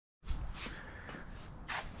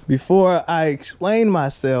Before I explain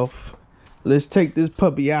myself, let's take this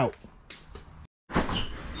puppy out.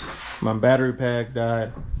 My battery pack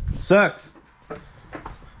died. Sucks.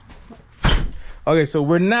 Okay, so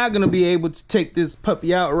we're not gonna be able to take this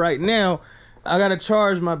puppy out right now. I gotta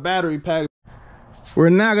charge my battery pack. We're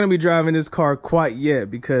not gonna be driving this car quite yet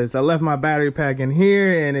because I left my battery pack in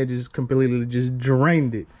here and it just completely just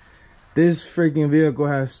drained it. This freaking vehicle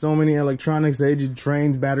has so many electronics that it just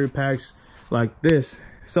drains battery packs like this.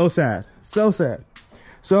 So sad, so sad.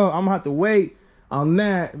 So I'm gonna have to wait on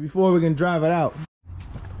that before we can drive it out.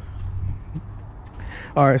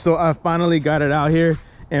 All right, so I finally got it out here,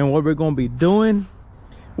 and what we're gonna be doing,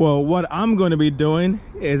 well, what I'm gonna be doing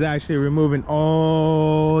is actually removing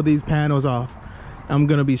all these panels off. I'm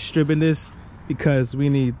gonna be stripping this because we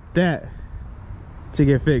need that to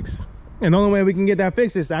get fixed. And the only way we can get that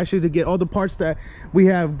fixed is actually to get all the parts that we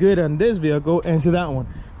have good on this vehicle into that one.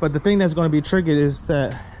 But the thing that's gonna be tricky is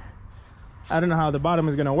that I don't know how the bottom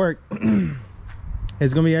is gonna work.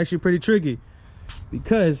 It's gonna be actually pretty tricky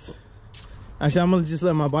because actually I'm gonna just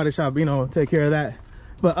let my body shop, you know, take care of that.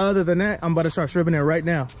 But other than that, I'm about to start stripping it right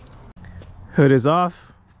now. Hood is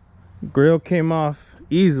off, grill came off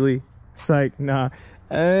easily. It's like, nah,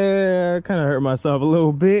 I kind of hurt myself a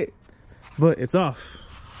little bit, but it's off.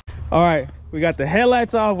 All right, we got the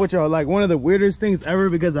headlights off, which are like one of the weirdest things ever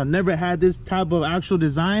because I've never had this type of actual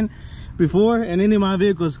design before in any of my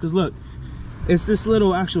vehicles. Because look, it's this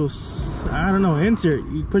little actual, I don't know, insert.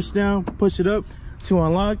 You push down, push it up to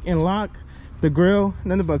unlock and lock the grill,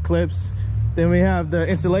 and then the butt clips. Then we have the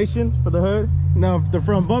insulation for the hood. Now the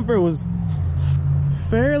front bumper was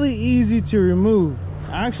fairly easy to remove.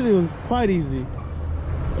 Actually, it was quite easy,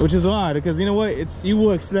 which is odd because you know what, it's, you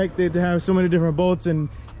will expect it to have so many different bolts and,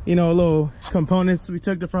 you know, little components. We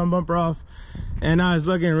took the front bumper off and now it's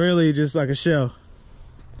looking really just like a shell.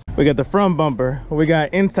 We got the front bumper, we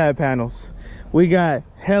got inside panels, we got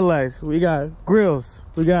headlights, we got grills,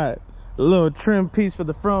 we got a little trim piece for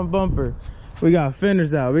the front bumper, we got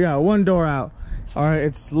fenders out, we got one door out. All right,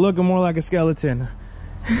 it's looking more like a skeleton.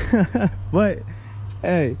 But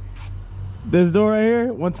hey, this door right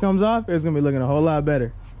here, once it comes off, it's gonna be looking a whole lot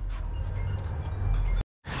better.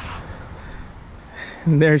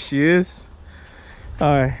 And there she is.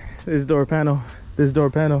 All right, this door panel,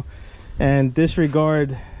 and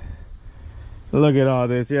disregard, look at all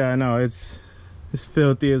this. Yeah, I know, it's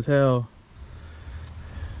filthy as hell.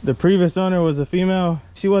 The previous owner was a female.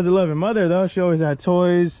 She was a loving mother though. She always had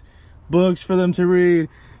toys, books for them to read.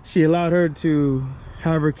 She allowed her to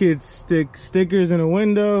have her kids stick stickers in a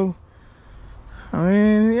window. I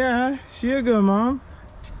mean, yeah, she a good mom.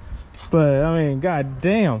 But I mean, god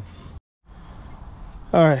damn.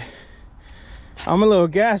 All right, I'm a little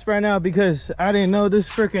gassed right now because I didn't know this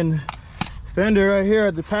freaking fender right here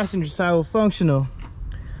at the passenger side was functional.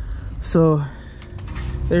 So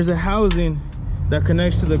there's a housing that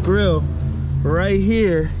connects to the grill right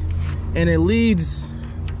here, and it leads,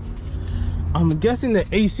 I'm guessing, the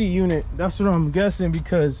AC unit. That's what I'm guessing,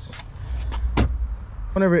 because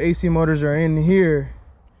whenever AC motors are in here,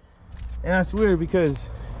 and that's weird because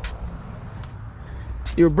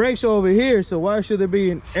your brakes are over here, so why should there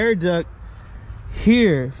be an air duct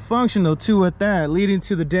here functional too at that, leading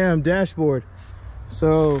to the damn dashboard?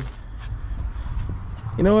 So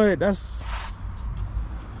you know what, that's,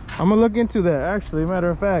 I'm gonna look into that actually. Matter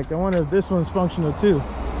of fact, I wonder if this one's functional too.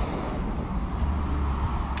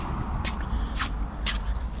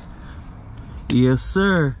 Yes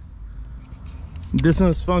sir, this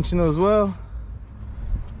one's functional as well.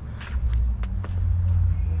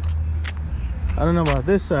 I don't know about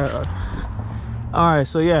this side. All right,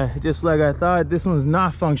 so yeah, just like I thought, this one's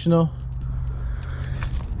not functional.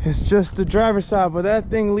 It's just the driver's side, but that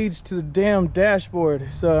thing leads to the damn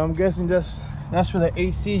dashboard. So I'm guessing that's for the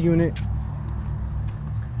AC unit.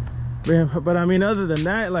 But I mean, other than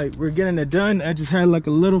that, like, we're getting it done. I just had like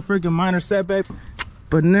a little freaking minor setback,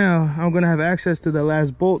 but now I'm gonna have access to the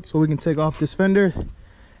last bolt so we can take off this fender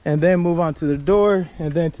and then move on to the door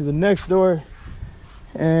and then to the next door,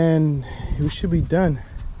 and we should be done.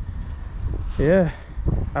 Yeah,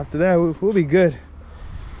 after that we'll be good.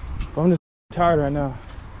 I'm just tired right now.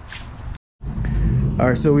 All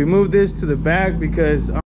right, so we moved this to the back because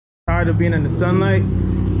I'm tired of being in the sunlight.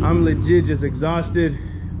 I'm legit just exhausted.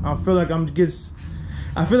 I feel like I'm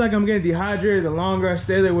getting dehydrated the longer I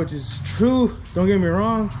stay there, which is true, don't get me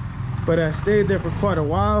wrong, but I stayed there for quite a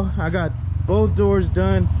while. I got both doors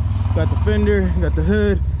done, got the fender, got the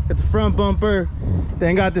hood, got the front bumper,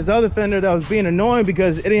 then got this other fender that was being annoying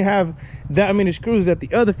because it didn't have that many screws that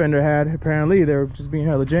the other fender had. Apparently they were just being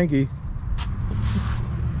hella janky.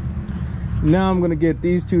 Now I'm gonna get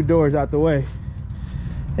these two doors out the way,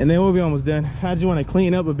 and then we'll be almost done. I just want to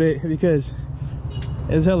clean up a bit because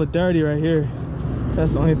it's hella dirty right here.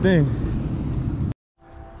 That's the only thing.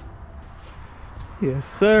 Yes,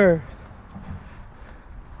 sir.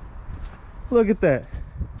 Look at that.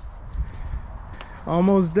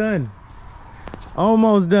 Almost done.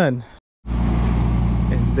 Almost done.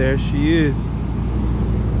 And there she is.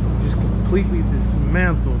 Just completely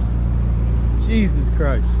dismantled. Jesus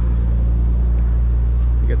Christ.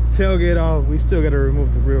 We got the tailgate off. We still got to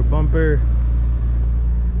remove the rear bumper.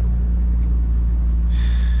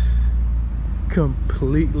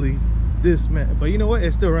 Completely dismantled. But you know what?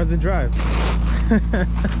 It still runs and drives.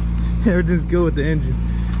 Everything's good with the engine.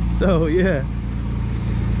 So yeah,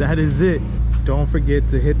 that is it. Don't forget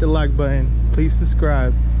to hit the like button. Please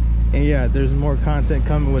subscribe. And yeah, there's more content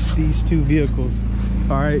coming with these two vehicles.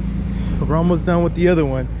 All right, we're almost done with the other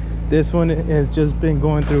one. This one has just been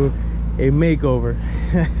going through a makeover.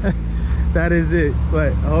 That is it.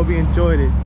 But I hope you enjoyed it.